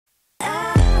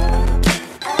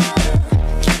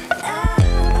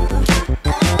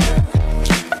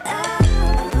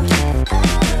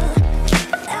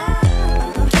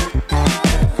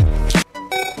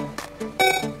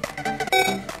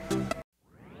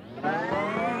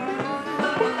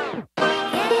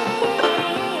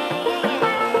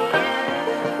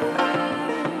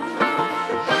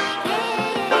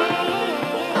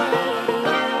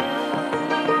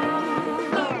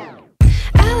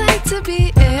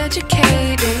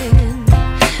educated,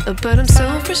 but I'm so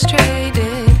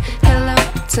frustrated. Hello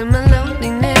to my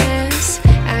loneliness.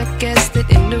 I guess that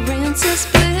ignorance is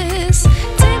bliss.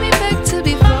 Take me back to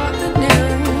before I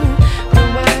knew.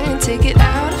 Rewind, take it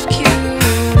out of cue.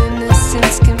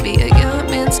 Innocence can be a young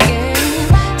man's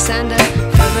game. Signed up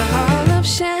for the hall of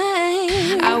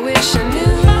shame. I wish I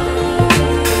knew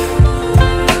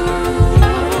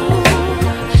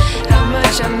how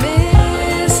much I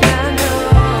miss not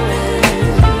knowing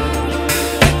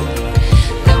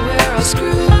that we're all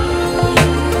screwed.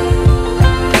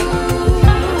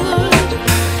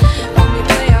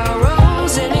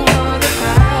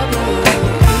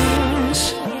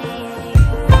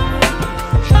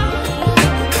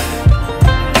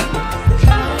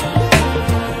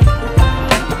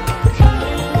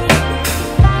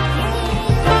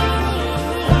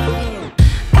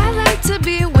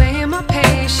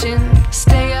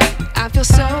 Stay up, I feel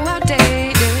so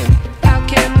outdated. How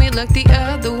can we look the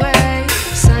other way?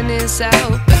 Sun is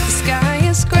out, but the sky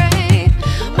is gray.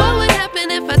 What would happen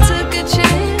if I took a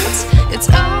chance? It's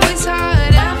always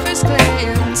hard at first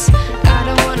glance. I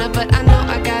don't wanna, but I know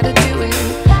I gotta do it.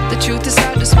 The truth is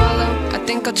hard to swallow, I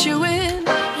think I'll chew it.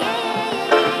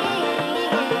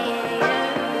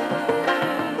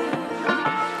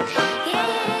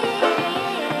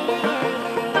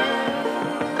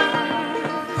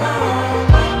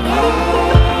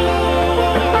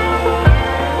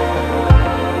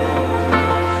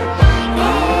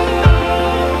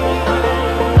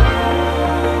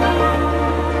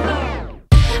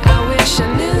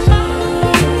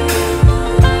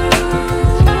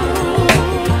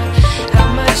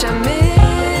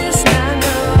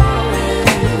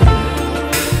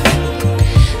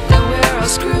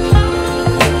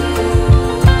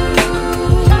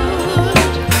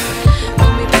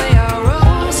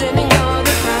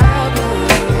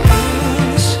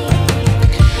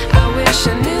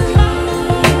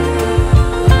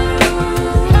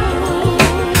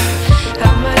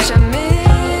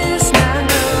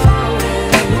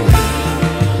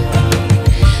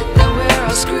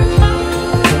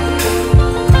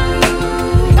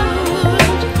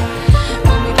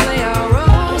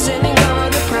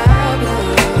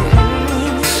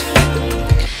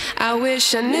 I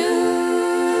wish I knew.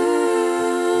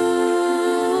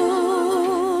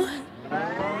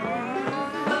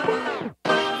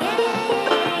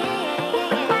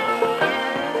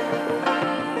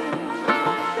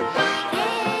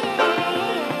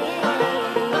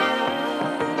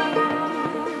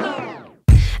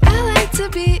 I like to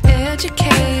be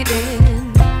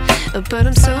educated, but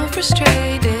I'm so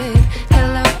frustrated.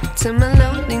 Hello to my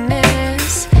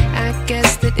loneliness. I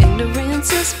guess that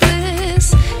ignorance is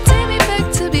bliss. Take me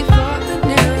back to before I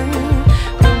knew.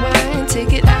 Rewind,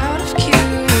 take it out of cue.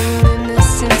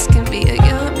 Innocence can be a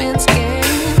young man's game.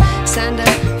 Signed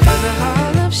up for the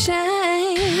hall of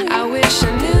shame. I wish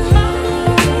I knew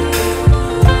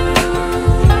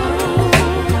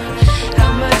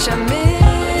how much I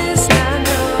miss not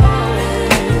knowing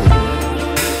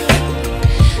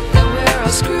that we're all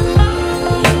screwed.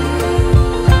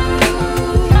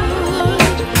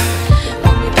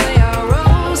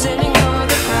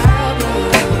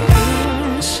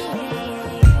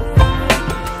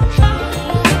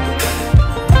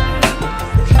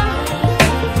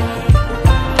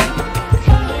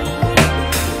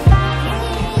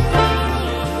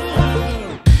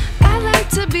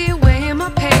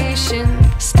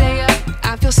 Stay up,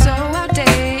 I feel so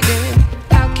outdated.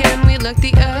 How can we look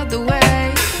the other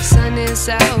way? Sun is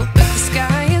out, but the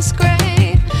sky is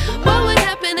gray. What would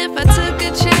happen if I took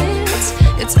a chance?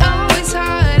 It's always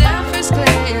hard at first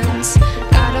glance.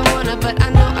 I don't wanna, but I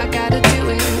know I gotta do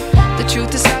it. The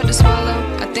truth is hard to swallow,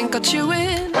 I think I'll chew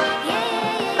it.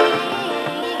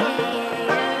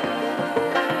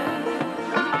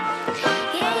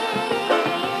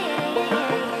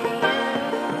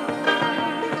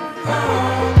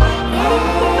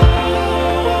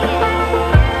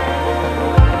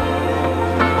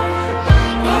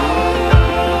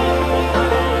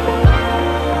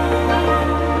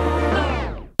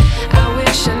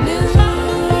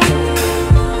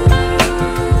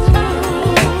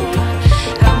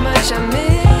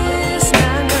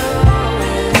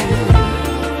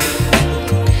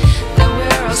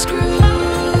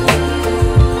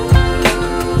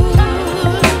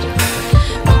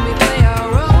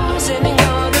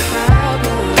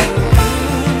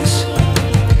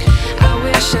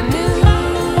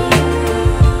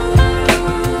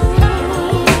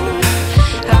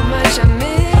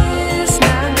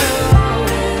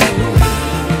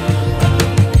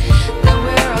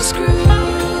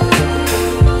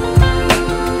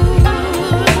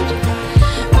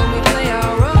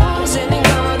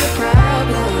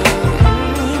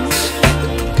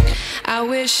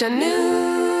 wish I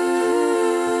knew.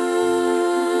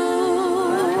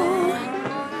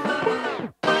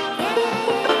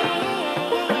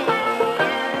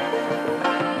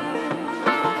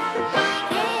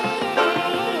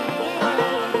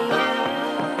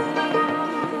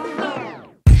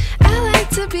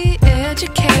 To be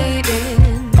educated,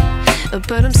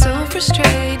 but I'm so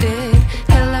frustrated.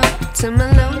 Hello to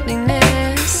my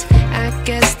loneliness. I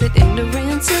guess that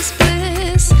ignorance is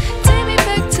bliss. Take me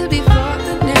back to before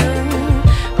the new.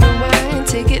 Rewind,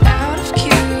 take it out of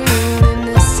cue.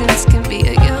 Innocence can be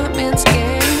a young man's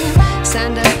game.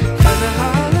 Signed up for the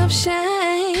hall of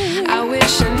shame. I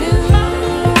wish I knew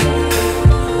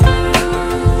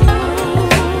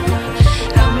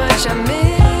how much I miss.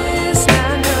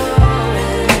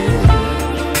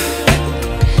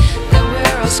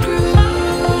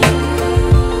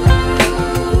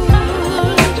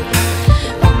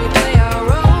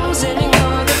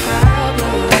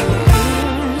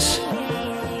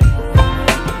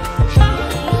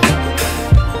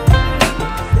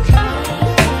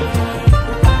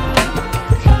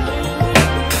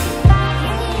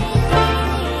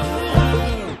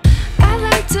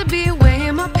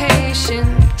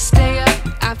 Stay up,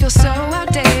 I feel so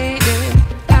outdated.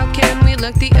 How can we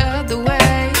look the other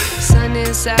way? Sun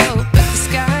is out, but the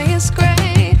sky is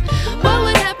gray. What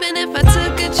would happen if I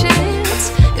took a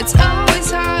chance? It's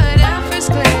always hard at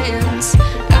first glance.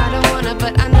 I don't wanna,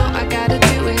 but I know I gotta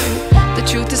do it. The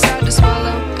truth is hard to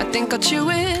swallow, I think I'll chew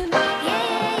it.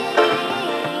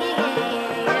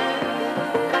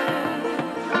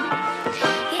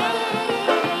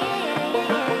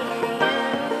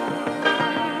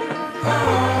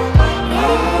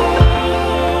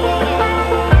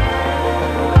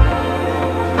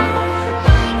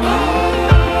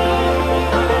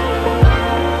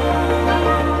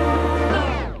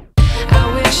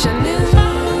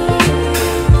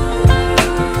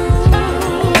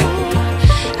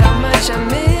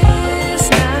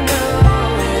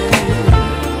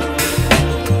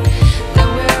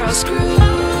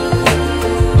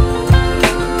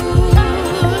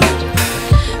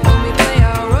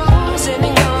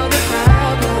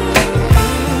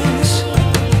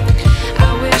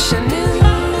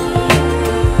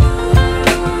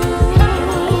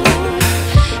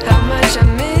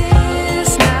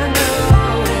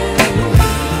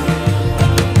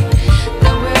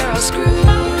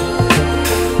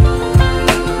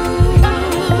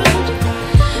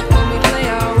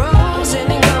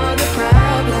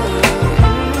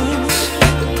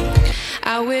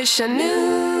 I wish I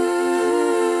knew.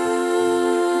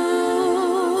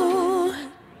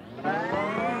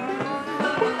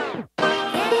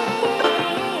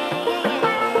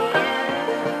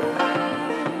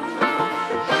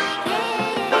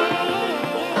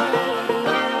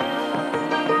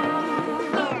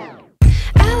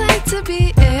 I like to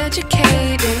be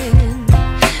educated,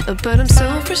 but I'm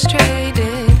so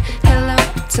frustrated. Hello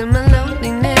to my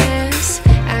loneliness.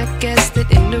 I guess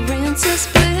that ignorance is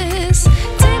bliss.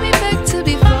 Take me back to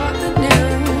before the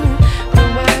new.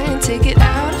 Rewind, take it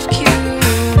out of cue.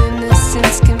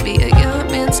 Innocence can be a young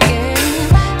man's game.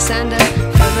 Signed up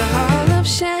for the hall of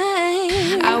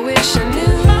shame. I wish I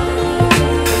knew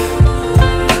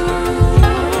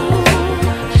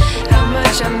how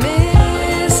much I miss.